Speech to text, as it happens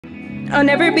I'll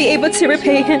never be able to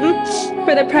repay him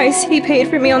for the price he paid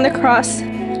for me on the cross.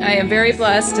 I am very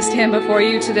blessed to stand before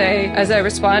you today as I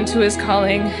respond to his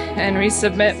calling and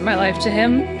resubmit my life to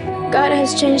him. God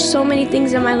has changed so many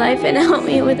things in my life and helped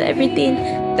me with everything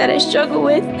that I struggle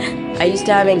with. I used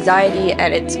to have anxiety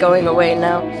and it's going away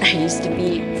now. I used to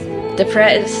be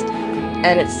depressed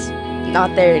and it's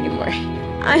not there anymore.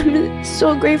 I'm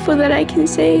so grateful that I can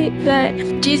say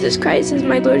that Jesus Christ is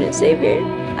my Lord and Savior.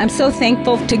 I'm so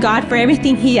thankful to God for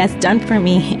everything He has done for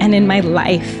me and in my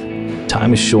life.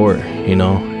 Time is short, you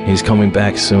know. He's coming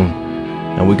back soon.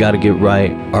 And we got to get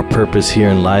right. Our purpose here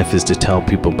in life is to tell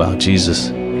people about Jesus.